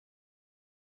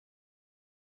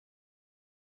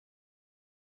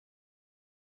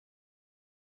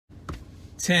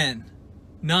10,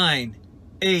 9,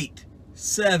 8,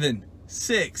 7,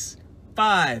 6,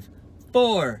 5,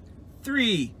 4,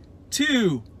 3,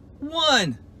 2,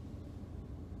 1.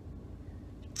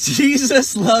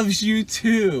 Jesus loves you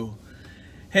too.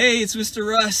 Hey, it's Mr.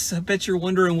 Russ. I bet you're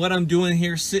wondering what I'm doing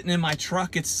here sitting in my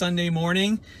truck. It's Sunday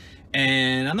morning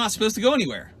and I'm not supposed to go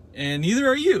anywhere, and neither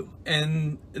are you.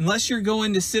 And unless you're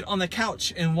going to sit on the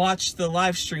couch and watch the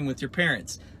live stream with your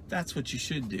parents, that's what you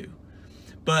should do.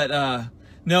 But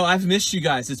no, I've missed you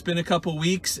guys. It's been a couple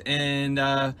weeks, and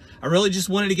I really just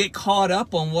wanted to get caught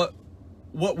up on what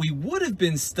we would have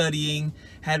been studying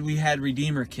had we had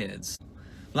Redeemer Kids.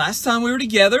 Last time we were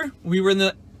together, we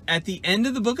were at the end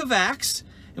of the book of Acts,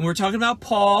 and we were talking about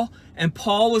Paul, and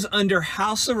Paul was under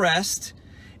house arrest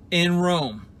in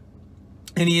Rome.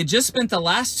 And he had just spent the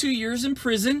last 2 years in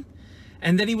prison,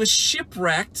 and then he was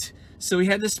shipwrecked, so he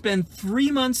had to spend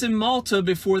 3 months in Malta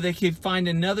before they could find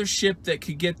another ship that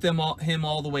could get him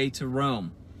all the way to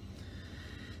Rome.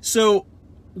 So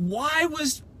why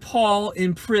was Paul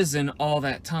in prison all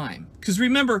that time? Because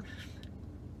remember,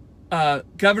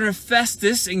 Governor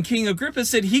Festus and King Agrippa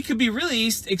said he could be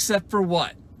released except for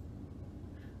what?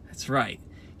 That's right.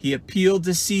 He appealed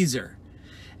to Caesar.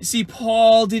 You see,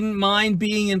 Paul didn't mind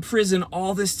being in prison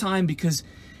all this time because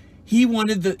he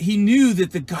knew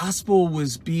that the gospel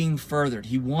was being furthered.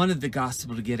 He wanted the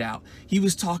gospel to get out. He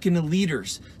was talking to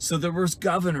leaders. So there was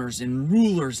governors and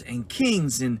rulers and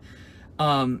kings and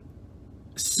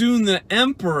soon the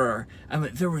emperor.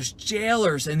 There was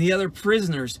jailers and the other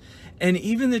prisoners. And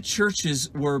even the churches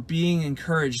were being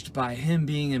encouraged by him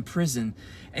being in prison.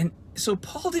 And so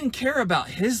Paul didn't care about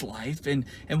his life and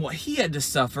what he had to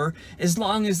suffer as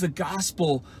long as the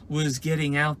gospel was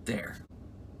getting out there.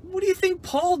 What do you think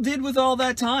Paul did with all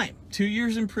that time? 2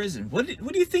 years in prison. What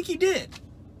do you think he did?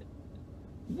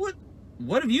 What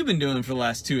have you been doing for the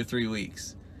last 2 or 3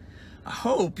 weeks? I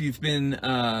hope you've been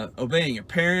obeying your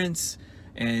parents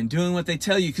and doing what they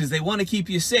tell you, because they want to keep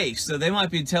you safe. So they might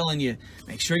be telling you,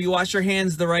 make sure you wash your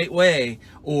hands the right way,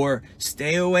 or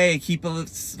stay away, keep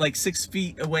like 6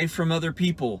 feet away from other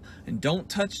people, and don't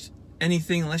touch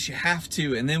anything unless you have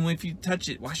to. And then if you touch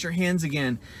it, wash your hands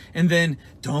again, and then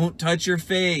don't touch your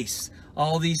face.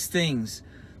 All these things.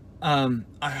 I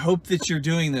hope that you're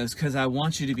doing those, because I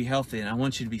want you to be healthy and I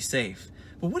want you to be safe.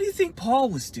 But what do you think Paul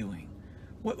was doing?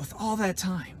 What with all that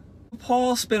time?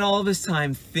 Paul spent all of his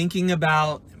time thinking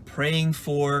about and praying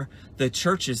for the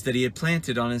churches that he had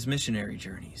planted on his missionary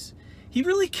journeys. He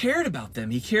really cared about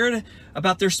them. He cared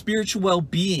about their spiritual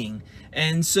well-being.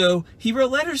 And so he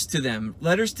wrote letters to them,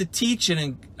 letters to teach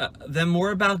them more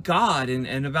about God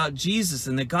and about Jesus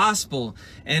and the gospel,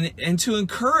 and to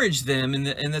encourage them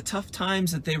in the tough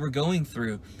times that they were going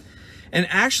through. And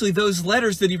actually, those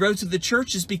letters that he wrote to the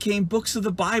churches became books of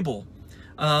the Bible.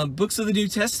 Books of the New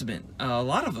Testament, a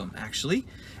lot of them actually.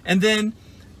 And then,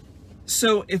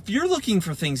 so if you're looking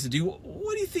for things to do,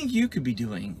 what do you think you could be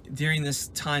doing during this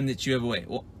time that you have away?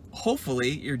 Well, hopefully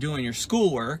you're doing your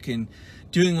schoolwork and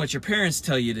doing what your parents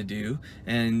tell you to do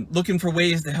and looking for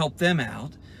ways to help them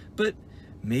out. But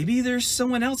maybe there's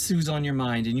someone else who's on your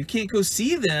mind and you can't go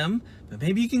see them, but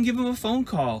maybe you can give them a phone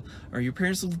call, or your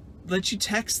parents will let you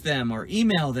text them or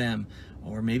email them,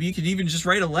 or maybe you could even just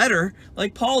write a letter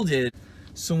like Paul did.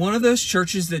 So one of those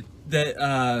churches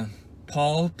that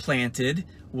Paul planted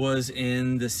was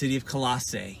in the city of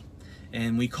Colossae.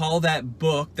 And we call that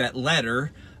book, that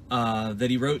letter that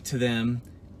he wrote to them,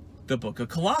 the book of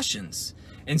Colossians.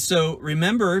 And so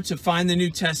remember, to find the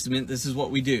New Testament, this is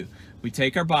what we do. We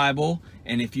take our Bible,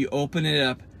 and if you open it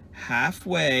up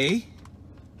halfway,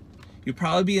 you'll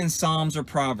probably be in Psalms or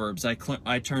Proverbs.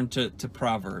 I turn to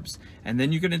Proverbs. And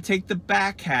then you're going to take the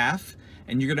back half,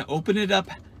 and you're going to open it up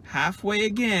halfway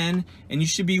again, and you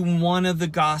should be in one of the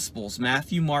Gospels: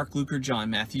 Matthew, Mark, Luke, or John.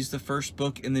 Matthew's the first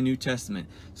book in the New Testament.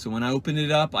 So when I opened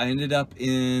it up, I ended up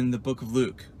in the book of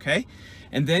Luke, okay?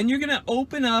 And then you're going to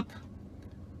open up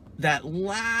that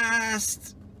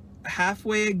last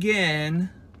halfway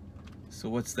again. So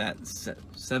what's that?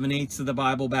 7/8 of the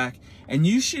Bible back. And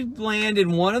you should land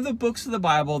in one of the books of the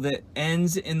Bible that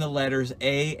ends in the letters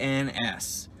A and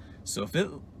S. So if it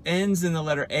ends in the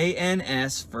letter A and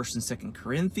S, 1st and 2nd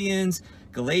Corinthians,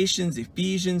 Galatians,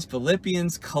 Ephesians,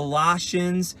 Philippians,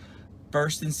 Colossians,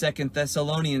 1st and 2nd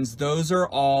Thessalonians, those are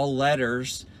all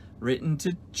letters written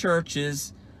to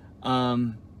churches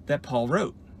that Paul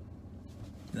wrote.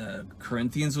 The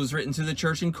Corinthians was written to the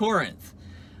church in Corinth.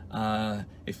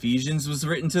 Ephesians was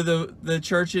written to the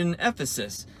church in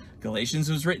Ephesus. Galatians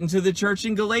was written to the church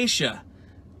in Galatia.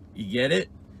 You get it?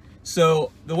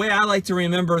 So the way I like to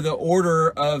remember the order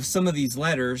of some of these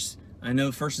letters, I know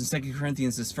 1st and 2nd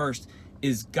Corinthians is first,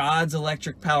 is God's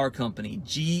electric power company,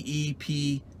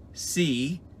 GEPC.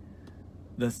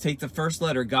 Let's take the first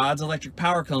letter, God's electric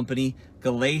power company,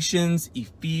 Galatians,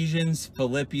 Ephesians,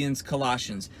 Philippians,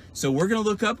 Colossians. So we're going to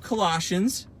look up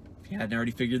Colossians, if you hadn't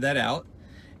already figured that out.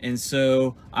 And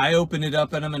so I opened it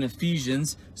up and I'm in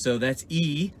Ephesians, so that's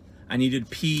E. I needed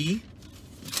P,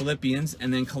 Philippians,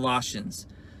 and then Colossians.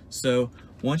 So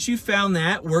once you found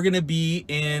that, we're going to be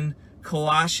in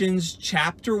Colossians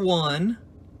chapter 1,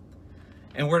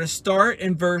 and we're going to start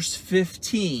in verse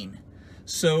 15.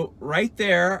 So right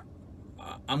there,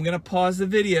 I'm going to pause the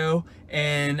video,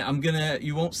 and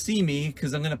you won't see me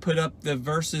because I'm going to put up the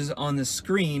verses on the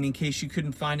screen in case you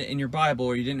couldn't find it in your Bible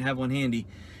or you didn't have one handy,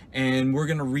 and we're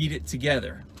going to read it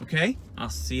together, okay? I'll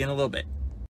see you in a little bit.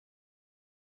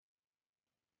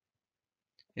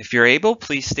 If you're able,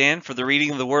 please stand for the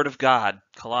reading of the Word of God.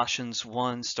 Colossians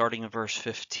 1, starting in verse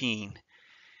 15.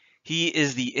 He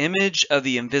is the image of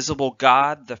the invisible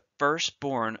God, the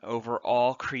firstborn over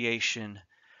all creation.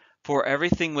 For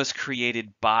everything was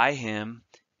created by him,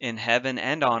 in heaven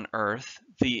and on earth,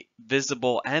 the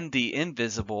visible and the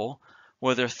invisible,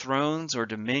 whether thrones or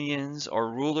dominions or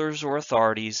rulers or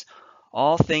authorities,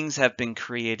 all things have been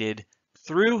created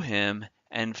through him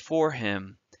and for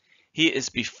him. He is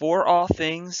before all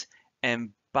things, and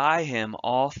by him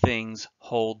all things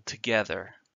hold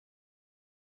together.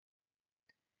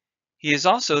 He is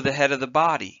also the head of the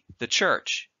body, the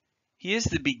church. He is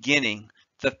the beginning,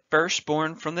 the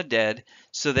firstborn from the dead,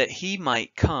 so that he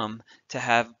might come to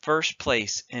have first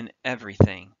place in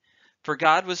everything. For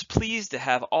God was pleased to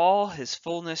have all his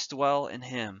fullness dwell in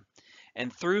him,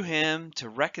 and through him to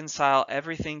reconcile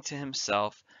everything to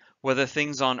himself, whether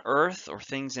things on earth or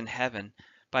things in heaven,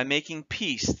 by making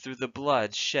peace through the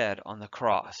blood shed on the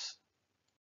cross.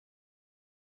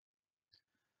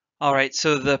 All right,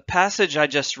 so the passage I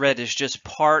just read is just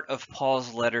part of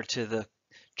Paul's letter to the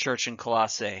church in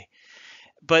Colossae.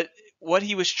 But what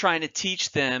he was trying to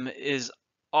teach them is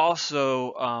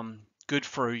also good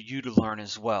for you to learn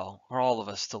as well, or all of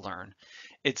us to learn.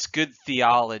 It's good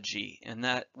theology, and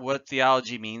that what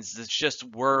theology means is it's just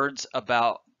words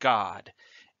about God.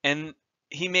 And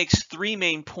he makes three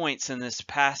main points in this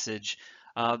passage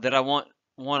that I want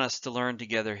us to learn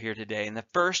together here today. And the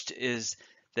first is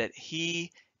that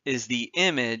he is the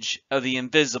image of the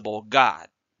invisible God.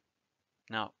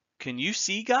 Now, can you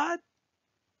see God?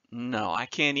 No, I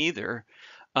can't either.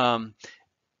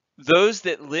 Those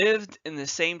that lived in the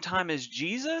same time as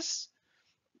Jesus,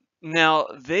 now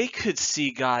they could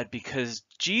see God because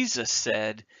Jesus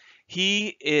said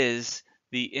he is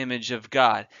the image of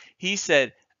God. He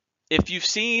said, if you've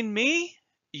seen me,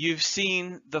 you've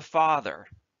seen the Father.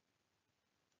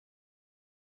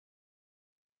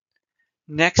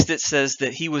 Next, it says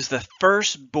that he was the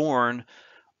firstborn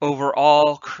over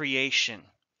all creation.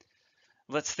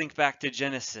 Let's think back to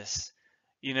Genesis.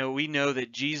 You know, we know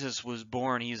that Jesus was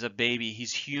born. He's a baby.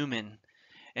 He's human.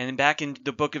 And back in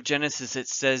the book of Genesis, it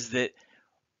says that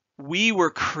we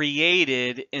were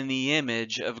created in the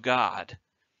image of God.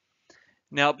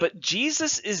 Now, but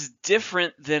Jesus is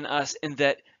different than us in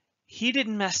that he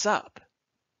didn't mess up.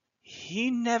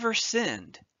 He never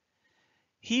sinned.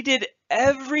 He did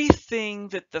everything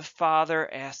that the Father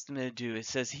asked him to do. It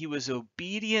says he was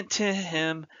obedient to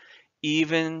him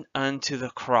even unto the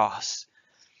cross.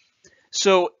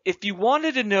 So if you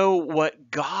wanted to know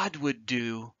what God would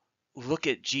do, look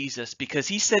at Jesus, because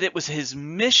he said it was his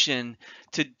mission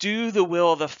to do the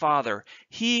will of the Father.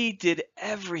 He did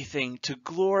everything to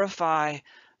glorify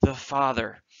the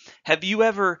Father. Have you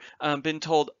ever been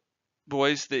told,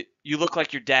 boys, that you look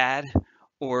like your dad,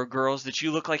 or girls, that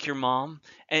you look like your mom,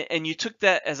 and you took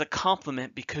that as a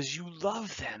compliment because you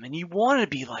love them and you want to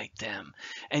be like them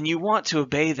and you want to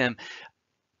obey them?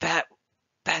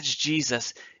 That's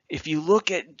Jesus. If you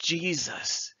look at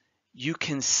Jesus, you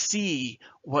can see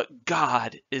what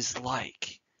God is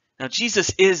like. Now,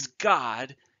 Jesus is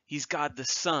God. He's God the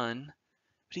Son,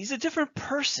 but he's a different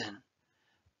person,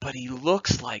 but he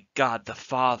looks like God the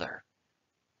Father.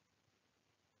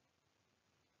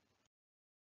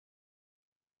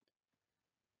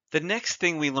 The next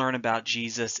thing we learn about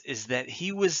Jesus is that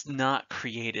he was not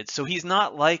created. So he's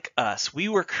not like us. We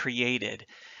were created,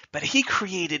 but he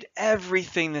created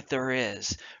everything that there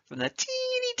is, from the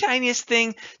teeny tiniest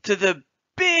thing to the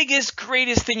biggest,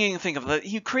 greatest thing you can think of.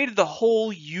 He created the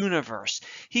whole universe.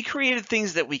 He created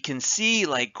things that we can see,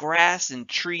 like grass and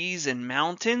trees and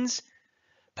mountains,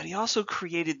 but he also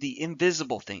created the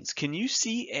invisible things. Can you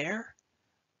see air?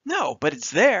 No, but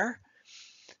it's there.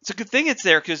 It's a good thing it's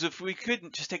there, because if we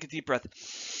couldn't, just take a deep breath.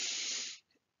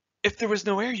 If there was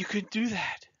no air, you couldn't do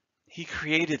that. He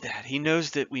created that. He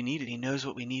knows that we need it. He knows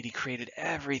what we need. He created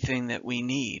everything that we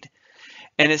need.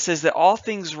 And it says that all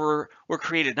things were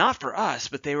created not for us,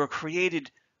 but they were created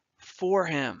for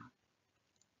him.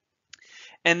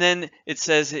 And then it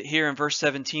says here in verse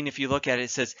 17, if you look at it, it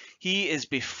says, he is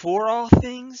before all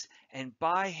things, and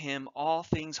by him all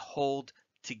things hold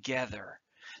together.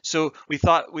 So we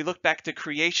looked back to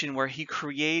creation where he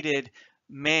created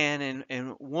man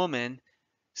and woman.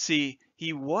 See,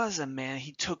 he was a man.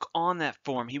 He took on that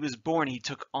form. He was born. He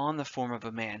took on the form of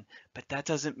a man. But that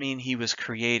doesn't mean he was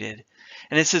created.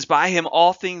 And it says, by him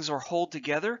all things are held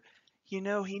together. You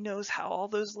know, he knows how all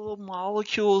those little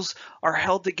molecules are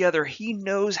held together. He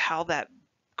knows how that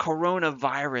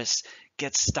coronavirus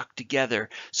gets stuck together.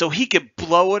 So he could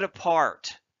blow it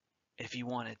apart if he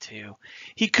wanted to.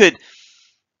 He could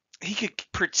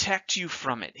protect you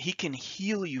from it. He can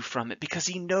heal you from it because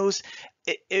he knows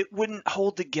it wouldn't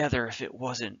hold together if it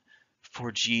wasn't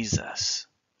for Jesus.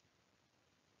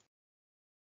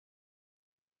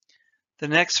 The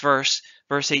next verse,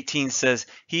 verse 18 says,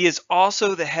 he is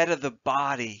also the head of the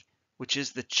body, which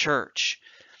is the church.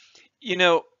 You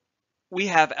know, we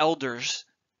have elders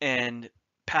and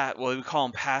we call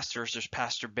them pastors. There's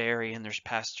Pastor Barry and there's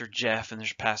Pastor Jeff and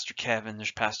there's Pastor Kevin,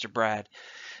 there's Pastor Brad.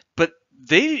 But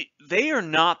they are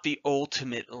not the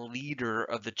ultimate leader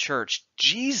of the church.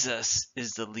 Jesus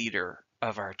is the leader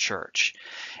of our church.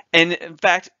 And in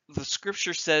fact, the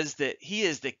scripture says that he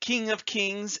is the King of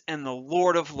Kings and the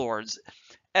Lord of Lords.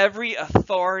 Every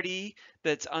authority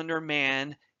that's under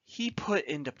man, he put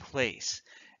into place.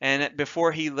 And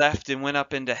before he left and went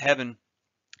up into heaven,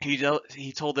 he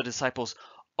told the disciples,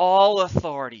 all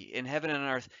authority in heaven and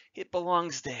earth, it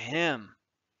belongs to him.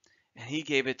 And he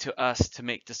gave it to us to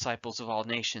make disciples of all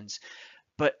nations.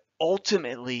 But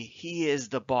ultimately, he is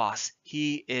the boss.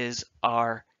 He is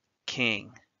our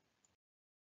king.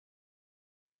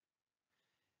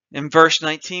 In verse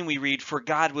 19, we read, for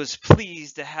God was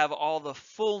pleased to have all the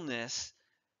fullness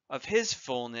of his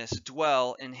fullness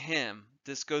dwell in him.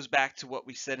 This goes back to what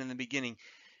we said in the beginning.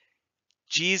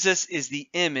 Jesus is the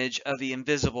image of the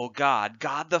invisible God.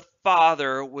 God the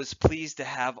Father was pleased to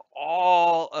have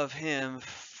all of him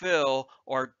fill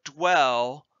or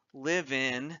dwell, live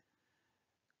in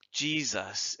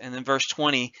Jesus. And then verse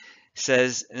 20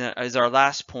 says, is our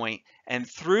last point, and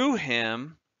through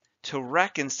him to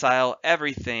reconcile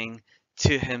everything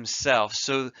to himself.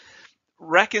 So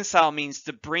reconcile means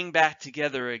to bring back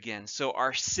together again. So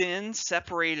our sin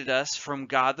separated us from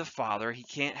God the Father. He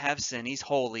can't have sin. He's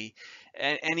holy.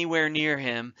 Anywhere near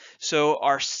him. So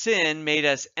our sin made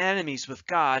us enemies with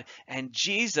God. And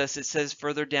Jesus, it says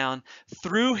further down,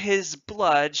 through his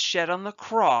blood shed on the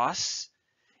cross,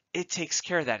 it takes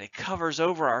care of that. It covers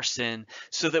over our sin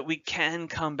so that we can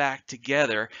come back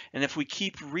together. And if we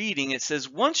keep reading, it says,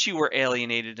 once you were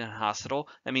alienated and hostile,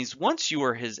 that means once you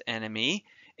were his enemy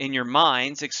in your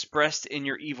minds, expressed in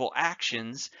your evil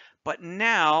actions, but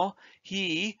now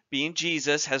he, being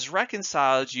Jesus, has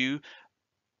reconciled you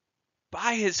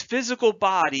by his physical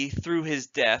body through his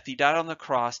death. He died on the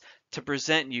cross to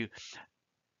present you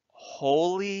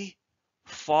holy,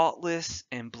 faultless,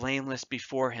 and blameless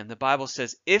before him. The Bible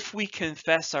says if we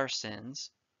confess our sins,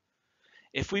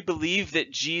 if we believe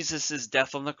that Jesus'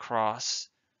 death on the cross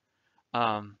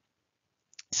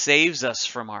saves us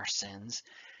from our sins,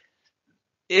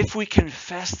 if we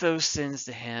confess those sins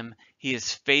to him, he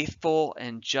is faithful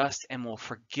and just and will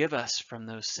forgive us from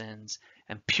those sins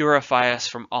and purify us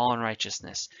from all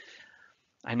unrighteousness.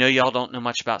 I know y'all don't know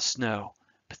much about snow,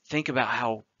 but think about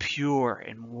how pure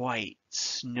and white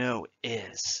snow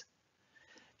is.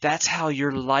 That's how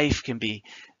your life can be.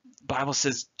 The Bible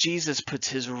says Jesus puts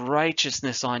his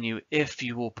righteousness on you if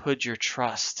you will put your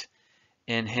trust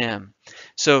in him.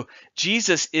 So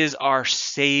Jesus is our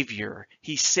Savior.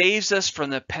 He saves us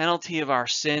from the penalty of our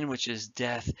sin, which is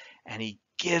death, and he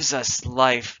gives us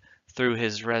life through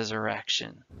his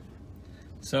resurrection.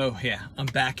 So yeah, I'm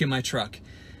back in my truck.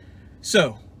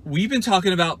 So we've been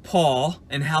talking about Paul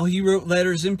and how he wrote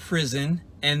letters in prison,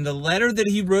 and the letter that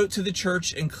he wrote to the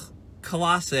church in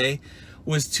Colossae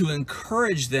was to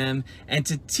encourage them and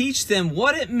to teach them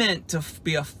what it meant to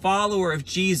be a follower of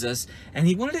Jesus. And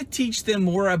he wanted to teach them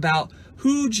more about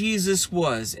who Jesus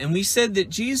was. And we said that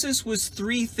Jesus was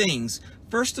three things.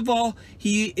 First of all,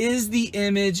 he is the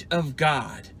image of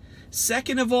God.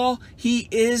 Second of all, he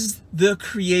is the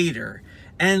creator.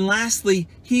 And lastly,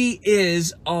 he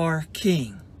is our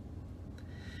king.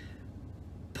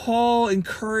 Paul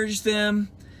encouraged them,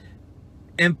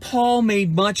 and Paul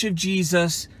made much of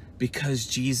Jesus because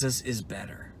Jesus is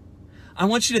better. I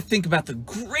want you to think about the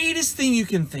greatest thing you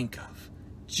can think of.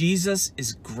 Jesus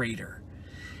is greater.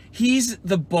 He's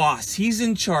the boss. He's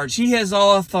in charge. He has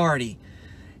all authority.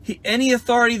 Any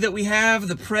authority that we have,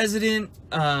 the president,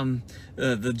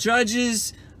 the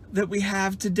judges that we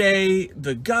have today,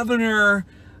 the governor,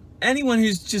 anyone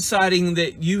who's deciding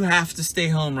that you have to stay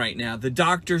home right now, the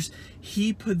doctors,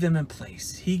 he put them in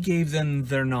place. He gave them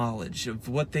their knowledge of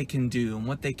what they can do and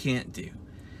what they can't do.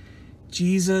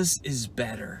 Jesus is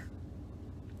better.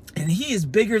 And he is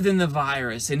bigger than the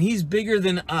virus, and he's bigger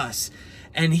than us.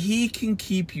 And he can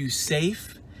keep you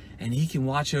safe, and he can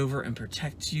watch over and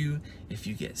protect you if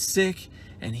you get sick,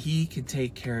 and he can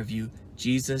take care of you.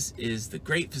 Jesus is the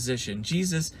great physician.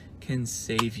 Jesus can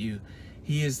save you.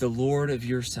 He is the Lord of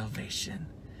your salvation.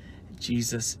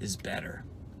 Jesus is better.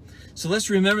 So let's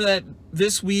remember that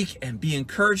this week and be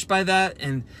encouraged by that.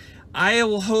 And I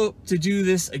will hope to do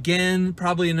this again,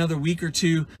 probably another week or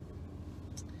two.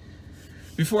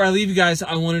 Before I leave you guys,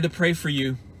 I wanted to pray for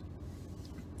you.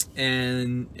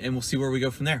 And we'll see where we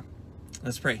go from there.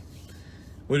 Let's pray.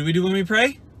 What do we do when we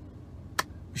pray?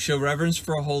 We show reverence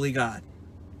for a holy God.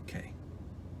 Okay.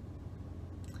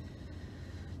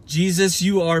 Jesus,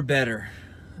 you are better.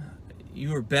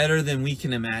 You are better than we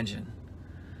can imagine.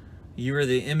 You are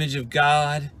the image of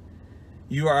God.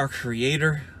 You are our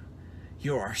creator.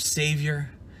 You are our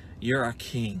savior. You're our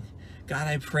king. God,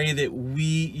 I pray that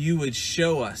you would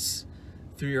show us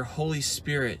through your Holy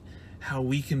Spirit how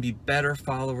we can be better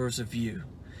followers of you,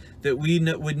 that we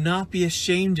would not be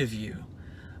ashamed of you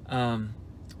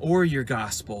or your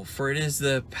gospel, for it is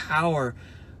the power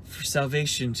for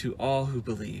salvation to all who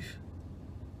believe.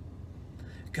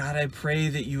 God, I pray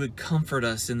that you would comfort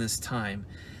us in this time,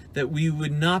 that we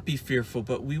would not be fearful,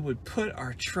 but we would put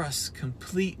our trust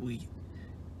completely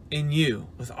in you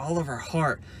with all of our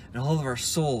heart and all of our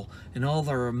soul and all of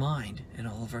our mind and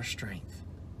all of our strength.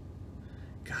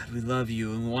 God, we love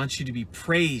you and we want you to be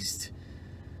praised.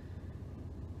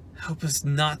 Help us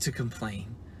not to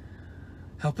complain.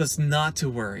 Help us not to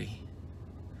worry,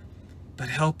 but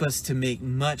help us to make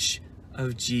much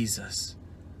of Jesus,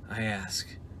 I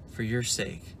ask, for your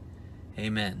sake.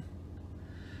 Amen.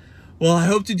 Well, I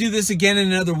hope to do this again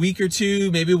in another week or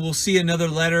two. Maybe we'll see another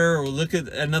letter, or look at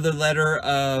another letter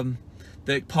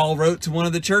that Paul wrote to one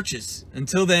of the churches.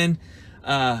 Until then,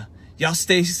 y'all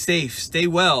stay safe, stay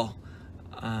well.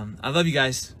 I love you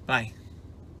guys. Bye.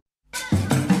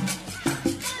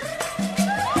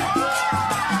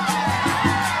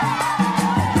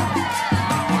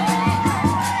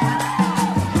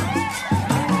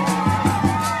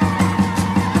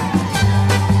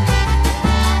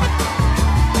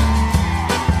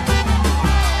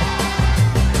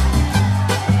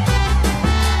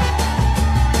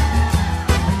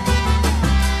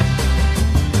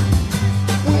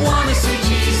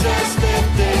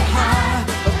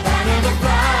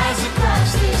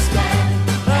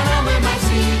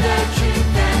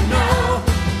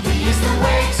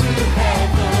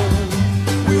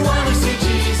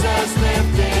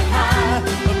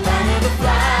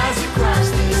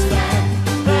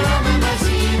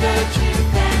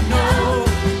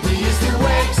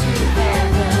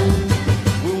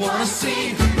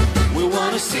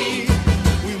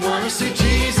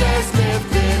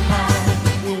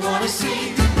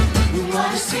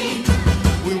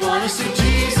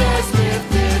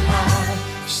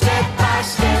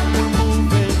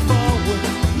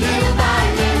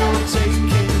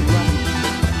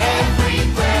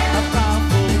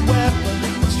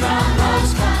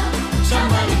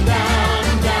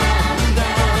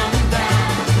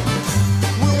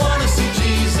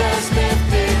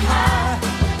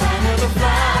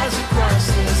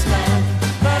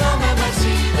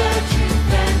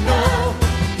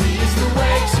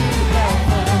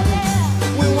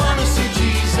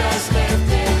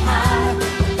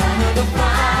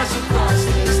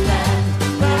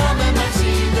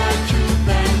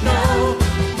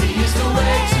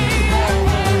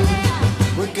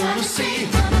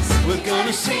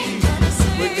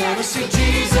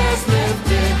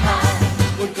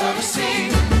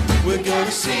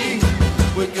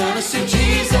 We're gonna see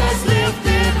Jesus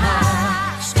lifted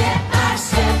high. Step by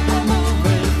step, we're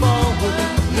moving forward.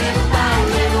 Little by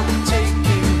little,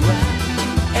 taking ground.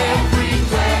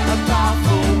 Everywhere a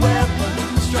powerful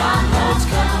weapon. Strongholds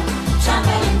come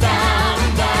tumbling down,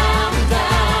 down,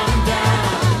 down,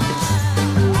 down.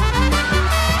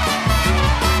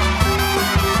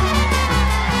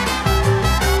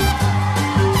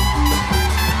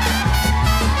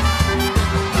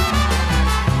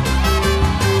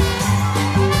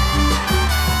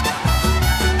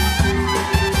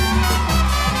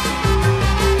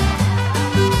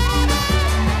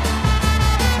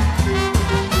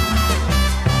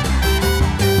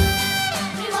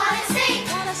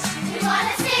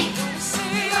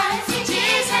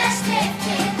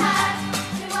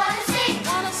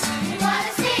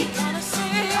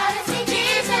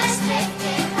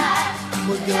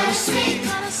 see,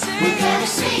 we're gonna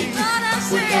see,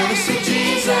 we're gonna see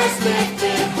Jesus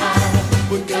lifted high.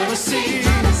 We're gonna see,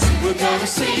 we're gonna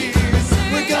see,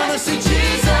 we're gonna see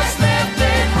Jesus